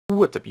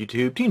What's up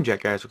YouTube? Team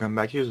Jackassery coming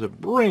back. Here's a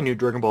brand new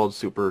Dragon Ball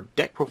Super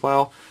deck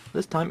profile.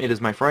 This time it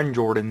is my friend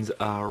Jordan's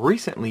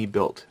recently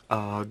built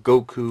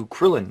Goku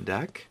Krillin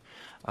deck.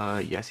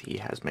 Yes, he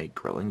has made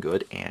Krillin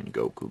good and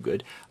Goku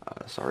good.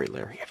 Sorry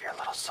Larry if you're a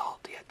little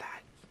salty at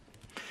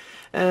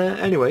that.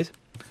 Anyways,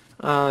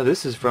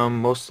 this is from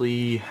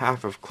mostly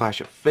half of Clash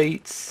of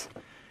Fates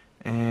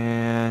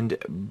and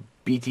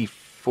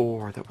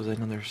BT4. That was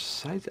another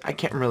side. I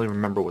can't really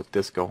remember what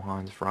this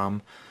Gohan's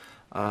from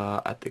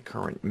at the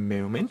current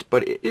moment,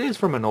 but it is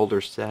from an older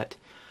set.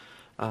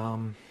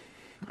 No,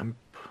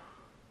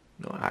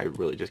 I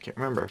really just can't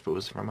remember if it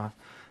was from a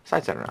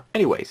side set or not.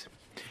 Anyways,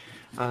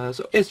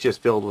 so it's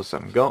just filled with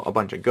a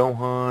bunch of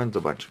Gohans,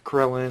 a bunch of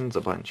Krillins,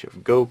 a bunch of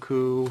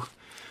Goku.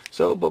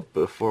 So, but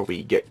before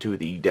we get to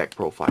the deck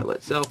profile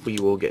itself, we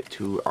will get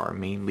to our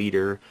main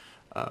leader,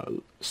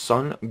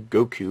 Son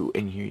Goku.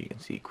 And here you can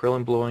see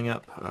Krillin blowing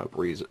up.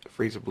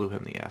 Frieza blew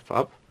him the F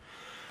up.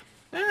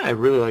 I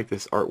really like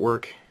this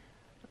artwork.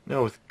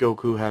 Now with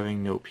Goku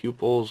having no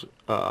pupils,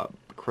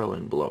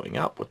 Krillin blowing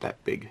up with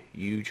that big,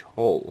 huge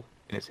hole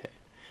in his head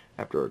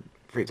after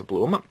Frieza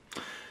blew him up.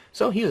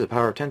 So he has a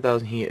power of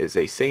 10,000. He is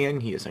a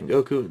Saiyan. He is Son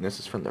Goku, and this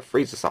is from the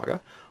Frieza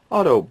saga.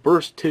 Auto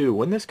Burst 2.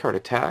 When this card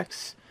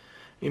attacks,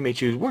 you may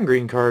choose one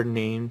green card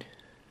named.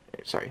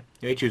 Sorry,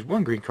 you may choose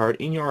one green card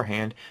in your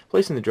hand,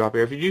 place in the drop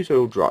area. If you do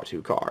so, draw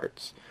 2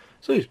 cards.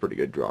 So he's pretty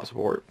good draw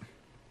support.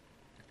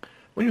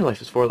 When your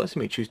life is 4 less,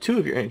 you may choose 2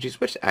 of your energy,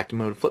 switch to active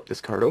mode, flip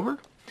this card over.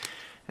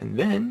 And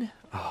then,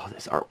 oh,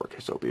 this artwork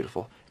is so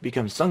beautiful. It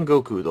becomes Son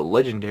Goku, the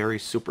legendary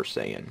Super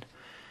Saiyan.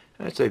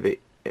 And I'd say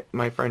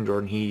my friend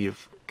Jordan, he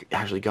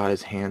actually got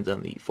his hands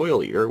on the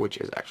foil eater, which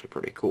is actually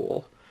pretty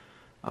cool.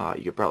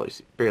 You could probably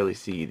barely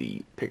see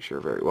the picture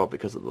very well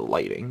because of the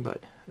lighting,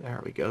 but there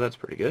we go. That's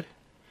pretty good.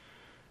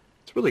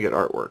 It's really good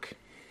artwork.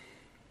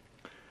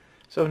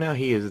 So now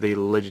he is the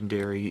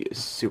legendary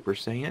Super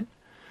Saiyan.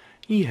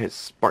 He has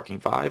Sparking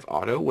 5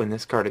 auto. When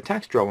this card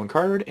attacks, draw 1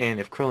 card, and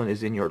if Krillin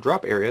is in your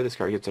drop area, this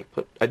card gets an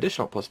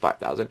additional plus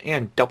 5,000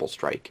 and double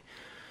strike.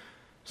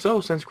 So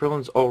since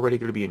Krillin's already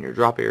going to be in your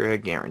drop area,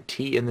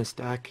 guarantee in this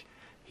deck,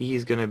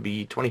 he's going to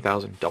be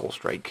 20,000 double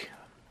strike.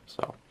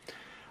 So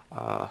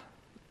that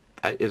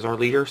is our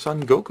leader,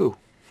 Son Goku.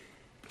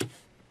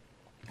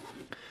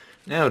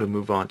 Now to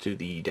move on to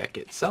the deck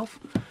itself,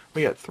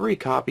 we got 3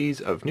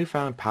 copies of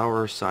Newfound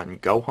Power Son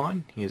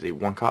Gohan. He is a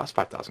 1-cost,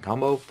 5,000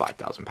 combo,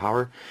 5,000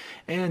 power,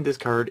 and this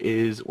card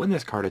is when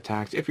this card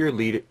attacks.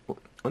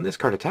 When this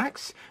card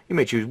attacks, you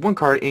may choose 1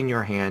 card in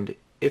your hand.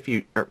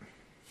 Sorry,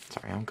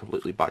 I'm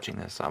completely botching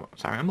this. I'm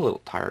sorry, I'm a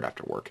little tired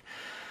after work.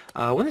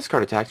 When this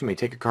card attacks, you may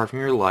take a card from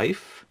your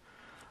life,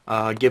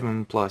 give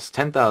him plus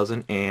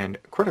 10,000 and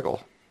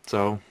critical.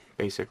 So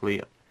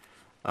basically,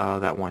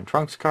 that 1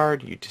 Trunks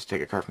card, you just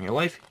take a card from your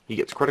life, he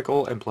gets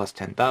critical and plus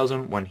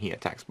 10,000 when he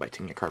attacks by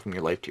taking a card from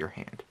your life to your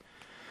hand.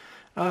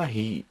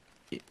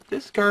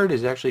 This card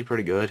is actually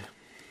pretty good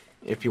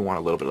if you want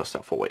a little bit of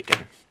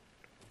Self-Awaken.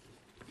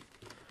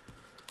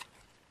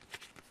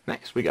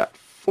 Next, we got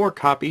 4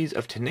 copies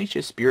of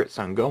Tenacious Spirit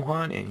Son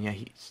Gohan, and yeah,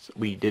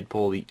 we did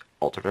pull the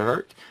alternate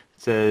art.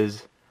 It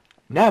says,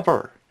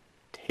 "Never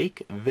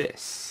take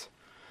this."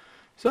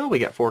 So we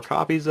got 4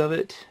 copies of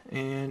it,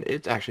 and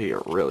it's actually a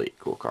really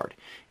cool card.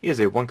 He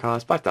is a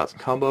 1-cost, 5,000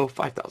 combo,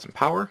 5,000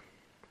 power.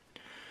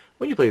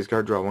 When you play this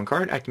card, draw 1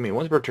 card, activate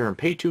once per turn,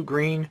 pay 2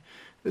 green.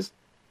 This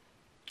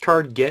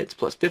card gets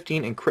plus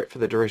 15 and crit for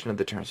the duration of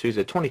the turn. So he's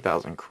a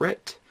 20,000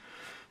 crit.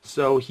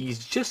 So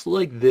he's just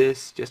like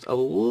this, just a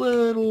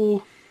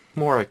little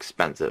more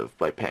expensive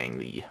by paying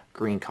the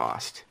green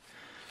cost.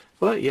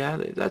 But yeah,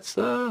 that's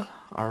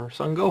our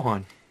Son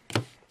Gohan.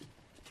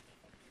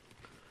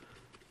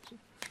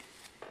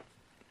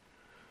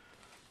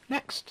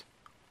 Next,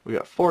 we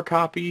got 4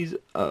 copies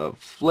of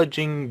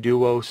Fledgling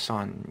Duo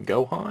Son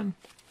Gohan.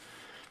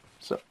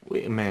 So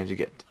we managed to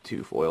get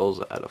 2 foils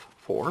out of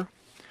 4.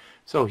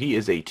 So he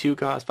is a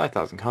 2-cost,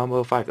 5,000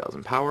 combo,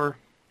 5,000 power.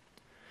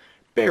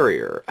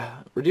 Barrier.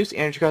 Reduce the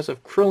energy cost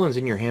of Krillin's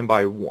in your hand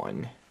by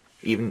 1.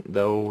 Even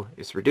though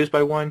it's reduced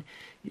by 1,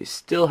 you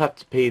still have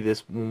to pay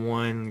this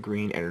 1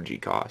 green energy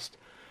cost.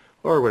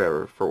 Or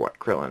whatever for what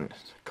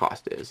Krillin's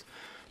cost is.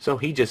 So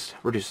he just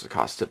reduces the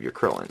cost of your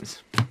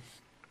Krillins.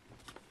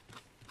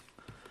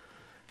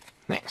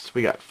 Next,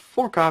 we got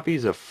 4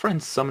 copies of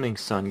Friend Summoning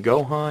Son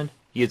Gohan.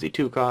 He is a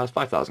 2-cost,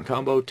 5,000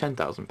 combo,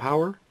 10,000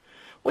 power.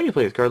 When you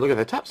play this card, look at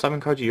the top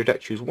 7 cards of your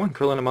deck, choose 1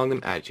 Krillin among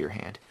them, add it to your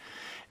hand.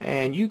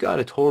 And you got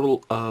a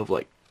total of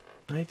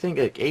I think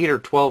 8 or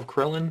 12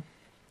 Krillin.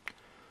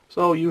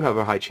 So you have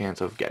a high chance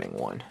of getting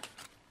one.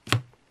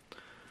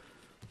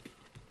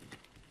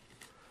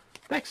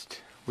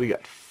 Next, we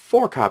got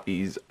 4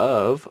 copies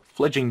of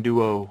Fledgling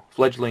Duo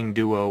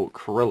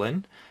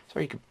Krillin.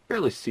 Sorry, you can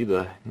barely see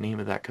the name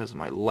of that because of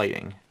my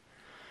lighting.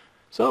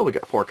 So we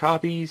got 4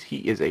 copies. He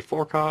is a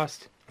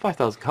 4-cost,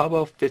 5,000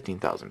 combo,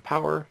 15,000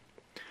 power.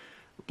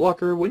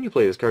 Blocker, when you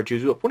play this card,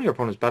 choose up one of your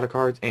opponent's battle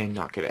cards and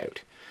knock it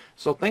out.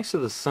 So thanks to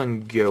the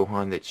Son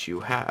Gohan that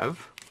you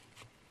have,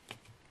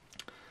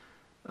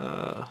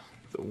 the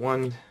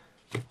one,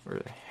 where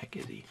the heck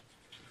is he?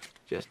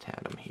 just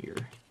had him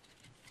here.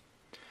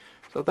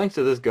 So thanks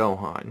to this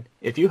Gohan,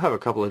 if you have a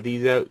couple of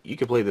these out, you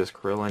can play this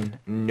Krillin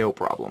no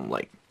problem,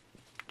 like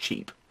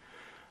cheap.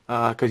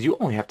 Because you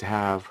only have to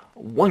have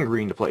one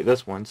green to play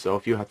this one, so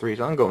if you have three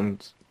Son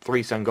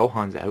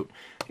Gohans out,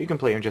 you can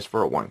play them just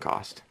for a 1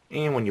 cost.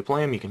 And when you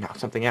play them, you can knock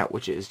something out,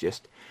 which is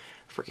just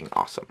freaking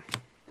awesome.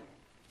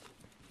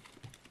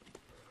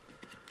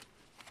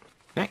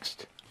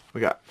 Next, we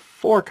got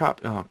 4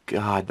 copies. Oh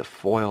god, the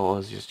foil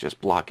is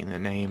just blocking the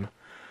name.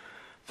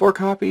 4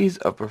 copies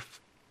of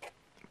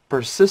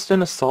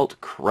Persistent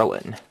Assault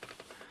Krillin.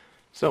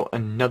 So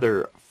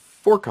another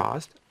 4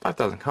 cost,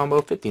 5,000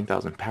 combo,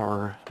 15,000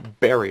 power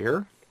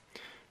barrier.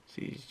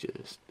 See,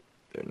 just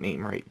their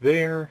name right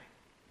there.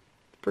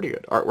 Pretty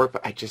good artwork,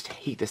 but I just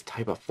hate this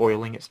type of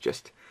foiling. It's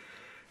just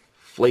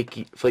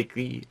flaky,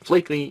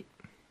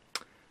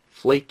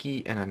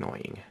 and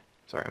annoying.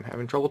 Sorry, I'm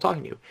having trouble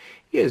talking to you.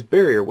 He has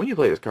barrier. When you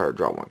play this card,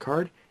 draw 1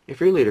 card. If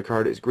your leader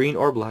card is green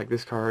or black,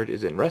 this card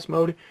is in rest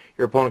mode.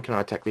 Your opponent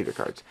cannot attack leader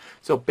cards.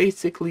 So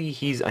basically,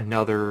 he's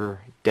another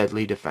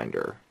deadly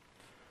defender.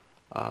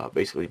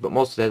 Basically, but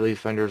most deadly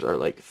defenders are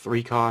like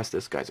 3 cost.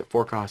 This guy's at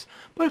 4 cost.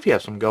 But if you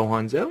have some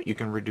Gohans out, you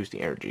can reduce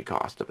the energy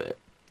cost of it.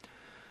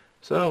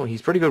 So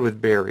he's pretty good with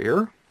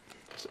barrier,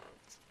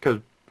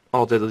 because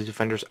all deadly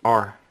defenders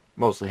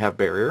mostly have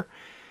barrier,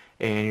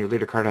 and your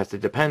leader card has to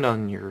depend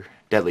on your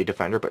deadly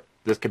defender, but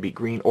this could be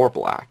green or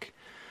black.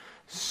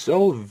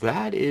 So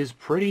that is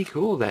pretty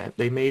cool that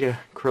they made a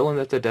Krillin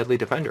that's a deadly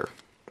defender.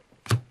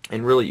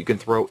 And really, you can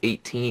throw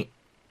 18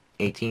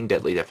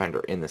 deadly defender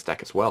in this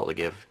deck as well to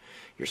give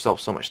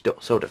yourself so much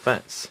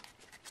defense.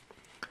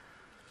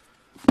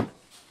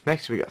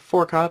 Next, we got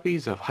 4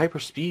 copies of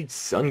Hyperspeed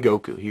Son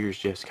Goku. Here's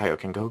just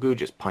Kaioken Goku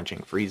just punching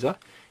Frieza.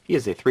 He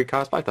is a 3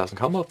 cost, 5,000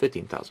 combo,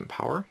 15,000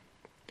 power.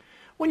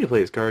 When you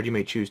play this card, you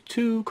may choose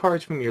 2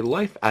 cards from your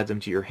life, add them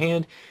to your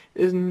hand,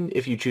 and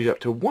if you choose up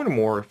to 1 or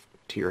more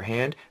to your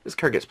hand, this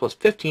card gets plus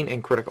 15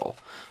 and critical.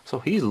 So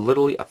he's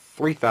literally a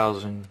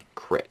 3,000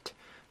 crit.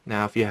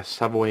 Now, if you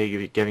have a way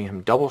of giving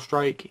him double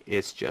strike,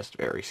 it's just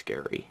very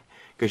scary,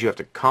 because you have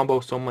to combo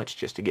so much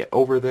just to get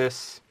over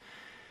this.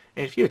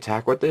 And if you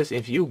attack with this,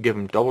 if you give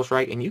him double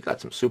strike and you got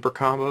some super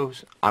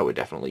combos, I would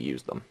definitely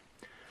use them.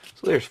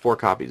 So there's 4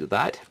 copies of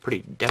that. Pretty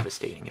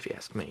devastating if you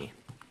ask me.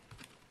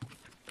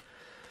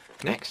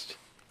 Next,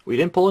 we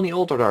didn't pull any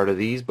Ultra Art of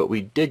these, but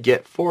we did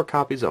get 4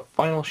 copies of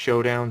Final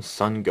Showdown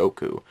Son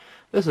Goku.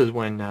 This is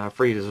when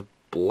Frieza's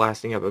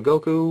blasting up at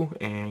Goku,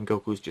 and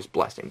Goku's just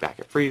blasting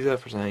back at Frieza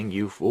for saying,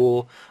 "You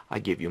fool, I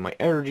give you my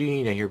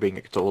energy, now you're being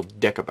a total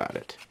dick about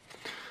it."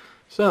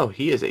 So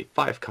he is a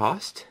 5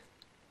 cost.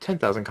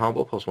 10,000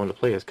 combo plus 1 to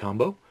play his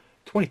combo,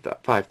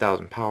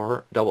 25,000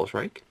 power, double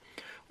strike.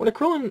 When a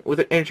Krillin with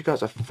an energy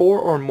cost of 4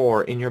 or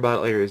more in your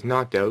battle area is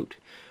knocked out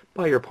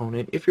by your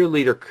opponent, if your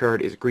leader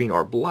card is green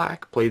or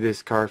black, play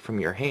this card from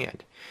your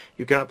hand.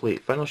 You cannot play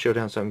Final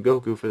Showdown Son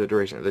Goku for the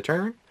duration of the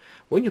turn.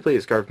 When you play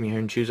this card from your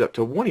hand, choose up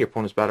to 1 of your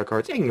opponent's battle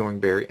cards, ignoring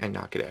Barry, and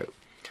knock it out.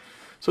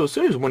 So as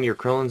soon as 1 of your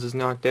Krillins is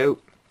knocked out,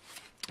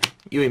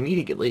 you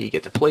immediately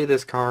get to play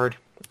this card,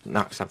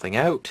 knock something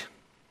out.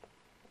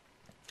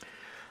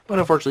 But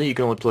unfortunately, you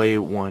can only play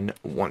 1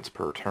 once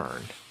per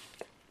turn.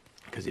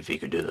 Because if you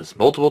could do this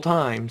multiple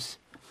times,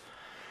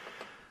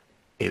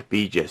 it'd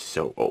be just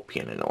so OP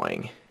and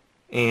annoying.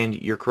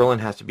 And your Krillin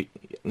has to be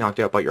knocked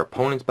out by your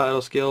opponent's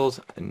battle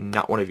skills,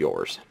 not one of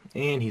yours.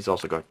 And he's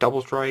also got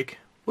double strike,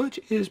 which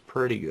is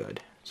pretty good.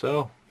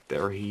 So,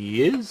 there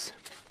he is.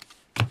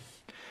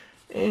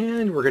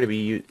 And we're going to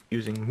be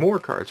using more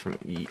cards from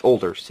the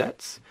older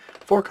sets.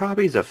 4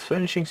 copies of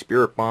Finishing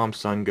Spirit Bomb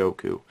Son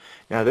Goku.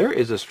 Now, there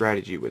is a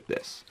strategy with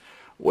this.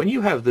 When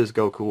you have this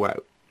Goku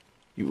out,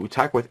 you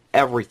attack with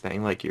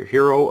everything, like your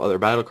hero, other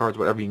battle cards,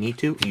 whatever you need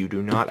to. You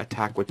do not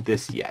attack with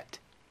this yet.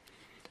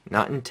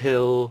 Not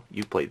until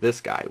you play this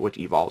guy, which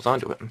evolves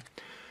onto him.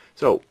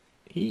 So,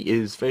 he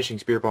is Finishing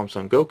Spirit Bomb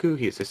Son Goku.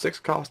 He is a 6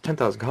 cost,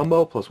 10,000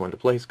 combo, plus 1 to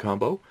play his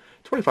combo.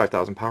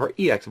 25,000 power,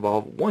 EX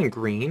Evolve, 1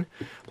 green.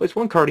 Place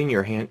 1 card in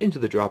your hand into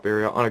the drop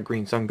area on a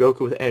green Son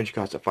Goku with an energy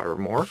cost of 5 or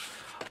more,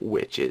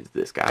 which is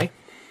this guy.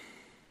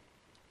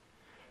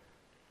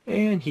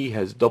 And he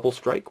has double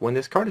strike. When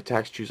this card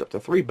attacks, choose up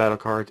to 3 battle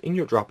cards in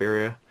your drop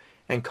area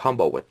and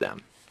combo with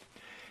them.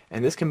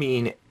 And this can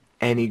mean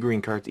any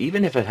green cards.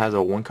 Even if it has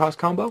a 1 cost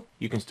combo,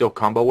 you can still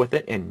combo with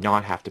it and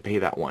not have to pay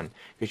that 1.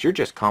 Because you're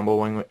just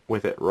comboing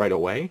with it right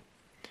away.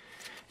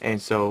 And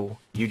so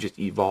you just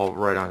evolve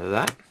right onto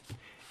that.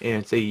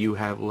 And say you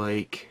have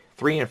like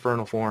 3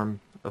 Infernal Form,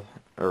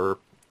 or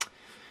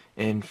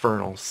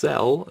Infernal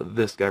Cell,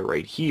 this guy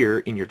right here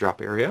in your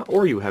drop area,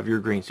 or you have your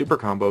green super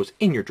combos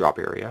in your drop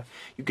area.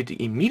 You get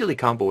to immediately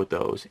combo with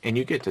those, and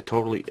you get to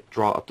totally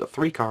draw up to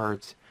 3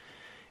 cards.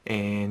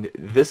 And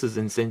this is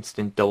an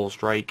instant double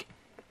strike.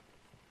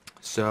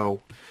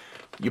 So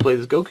you play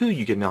this Goku,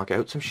 you can knock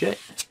out some shit,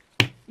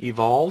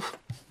 evolve,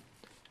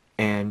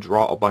 and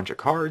draw a bunch of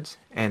cards,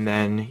 and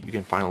then you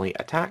can finally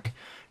attack,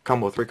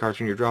 combo 3 cards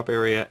from your drop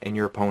area, and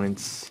your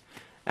opponent's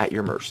at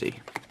your mercy.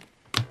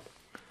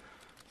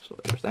 So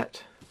there's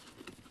that.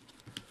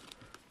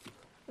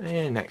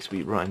 And next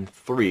we run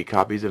 3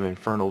 copies of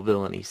Infernal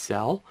Villainy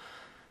Cell.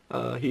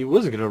 He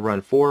wasn't going to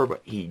run 4,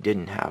 but he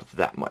didn't have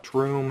that much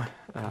room.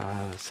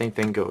 Same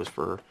thing goes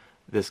for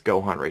this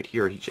Gohan right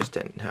here. He just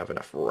didn't have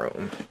enough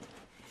room.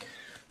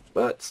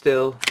 But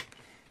still,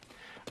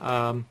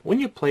 when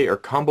you play or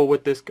combo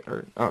with this,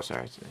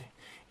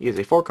 he is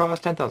a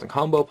 4-cost, 10,000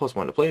 combo, plus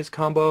 1 to play his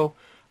combo,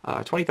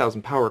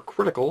 20,000 power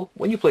critical.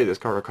 When you play this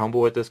card or combo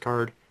with this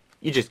card,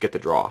 you just get the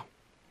draw.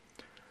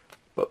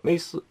 But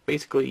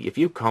basically, if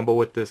you combo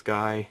with this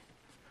guy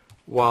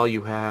while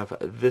you have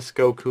this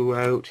Goku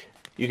out,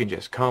 you can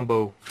just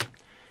combo,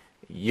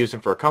 use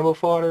him for a combo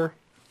fodder,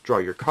 draw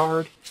your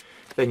card,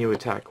 then you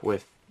attack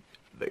with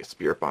the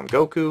Spirit Bomb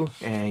Goku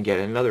and get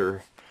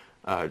another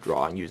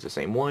draw and use the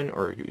same one,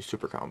 or use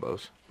super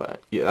combos.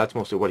 But yeah, that's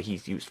mostly what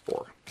he's used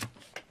for.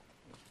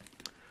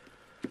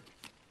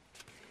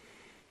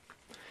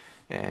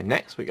 And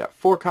next we got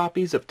 4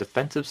 copies of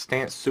Defensive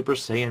Stance Super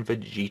Saiyan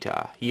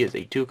Vegeta. He is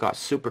a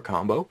 2-cost super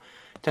combo,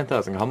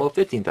 10,000 combo,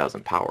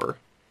 15,000 power.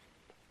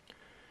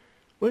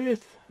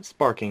 With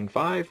Sparking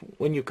 5,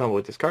 when you combo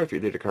with this card, if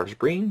your leader card is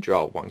green,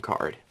 draw 1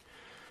 card.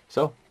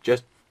 So,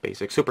 just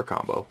basic super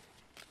combo.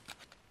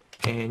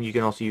 And you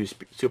can also use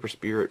Super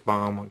Spirit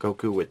Bomb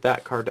Goku with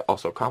that card to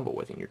also combo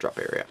with in your drop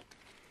area.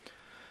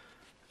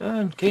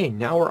 Okay,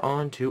 now we're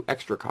on to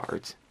extra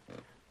cards.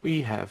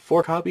 We have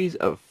 4 copies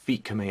of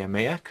Feet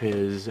Kamehameha,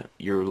 because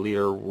your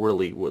leader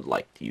really would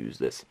like to use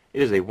this.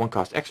 It is a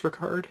 1-cost extra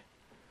card.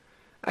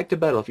 Active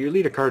Battle. If your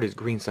leader card is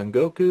Green Sun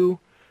Goku,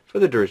 for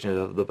the duration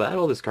of the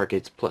battle, this card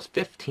gets plus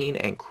 15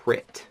 and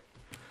crit.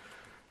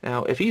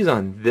 Now, if he's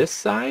on this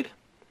side,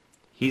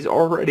 he's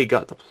already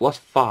got the plus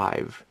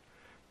 5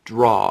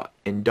 draw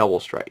and double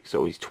strike.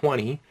 So he's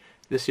 20.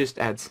 This just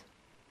adds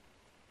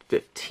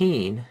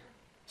 15.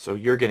 So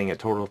you're getting a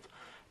total of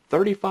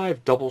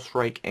 35 double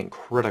strike and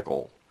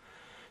critical.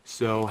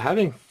 So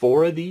having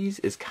 4 of these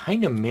is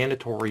kind of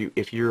mandatory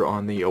if you're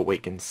on the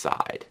Awakened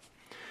side.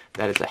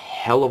 That is a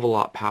hell of a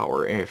lot of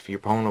power. And if your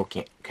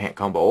opponent can't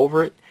combo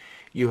over it,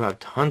 you have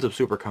tons of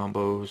super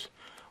combos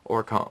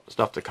or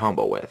stuff to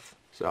combo with.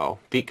 So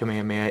Feet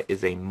Kamehameha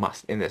is a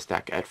must in this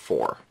deck at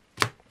 4.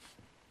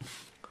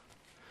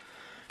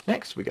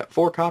 Next, we got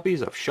 4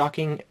 copies of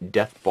Shocking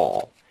Death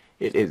Ball.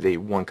 It is a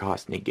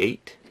 1-cost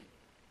negate.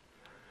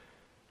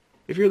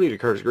 If your leader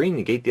card is green,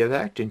 negate the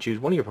attack and choose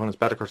one of your opponent's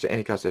battle cards at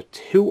any cost of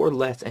 2 or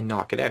less and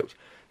knock it out.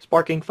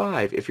 Sparking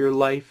 5. If you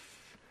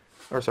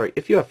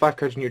have 5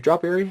 cards in your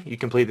drop area, you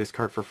can play this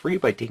card for free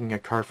by taking a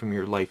card from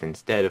your life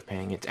instead of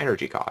paying its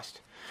energy cost.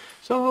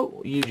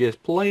 So you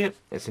just play it,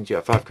 and since you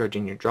have 5 cards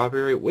in your drop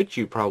area, which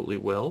you probably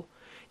will,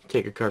 you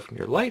take a card from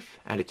your life,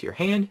 add it to your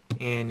hand,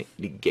 and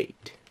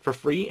negate for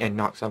free, and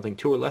knock something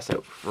 2 or less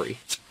out for free.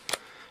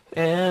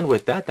 And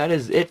with that, that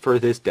is it for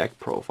this deck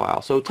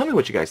profile. So tell me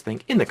what you guys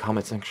think in the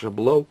comment section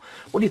below.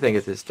 What do you think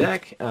of this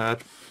deck?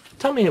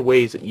 Tell me the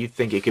ways that you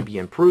think it could be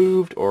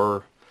improved,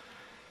 or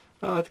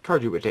the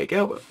card you would take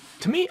out.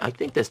 To me, I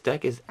think this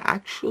deck is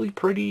actually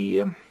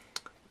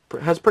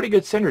has pretty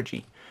good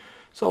synergy.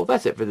 So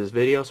that's it for this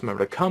video. So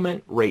remember to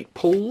comment, rate,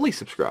 please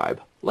subscribe,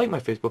 like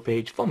my Facebook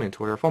page, follow me on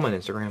Twitter, follow me on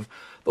Instagram.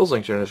 Those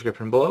links are in the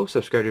description below.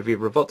 Subscribe to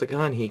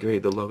Revolticon. He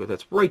created the logo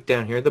that's right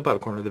down here in the bottom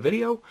corner of the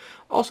video.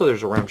 Also,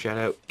 there's a RAM shout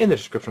out in the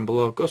description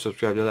below. Go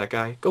subscribe to that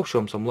guy. Go show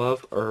him some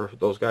love, or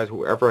those guys,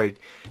 whoever I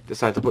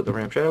decide to put the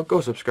RAM shout out.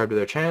 Go subscribe to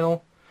their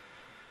channel.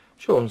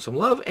 Show them some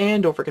love,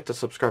 and don't forget to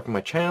subscribe to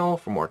my channel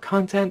for more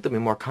content. There'll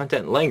be more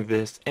content like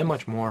this and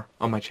much more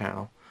on my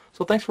channel.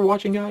 So thanks for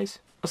watching, guys.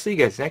 I'll see you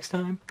guys next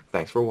time.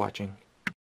 Thanks for watching.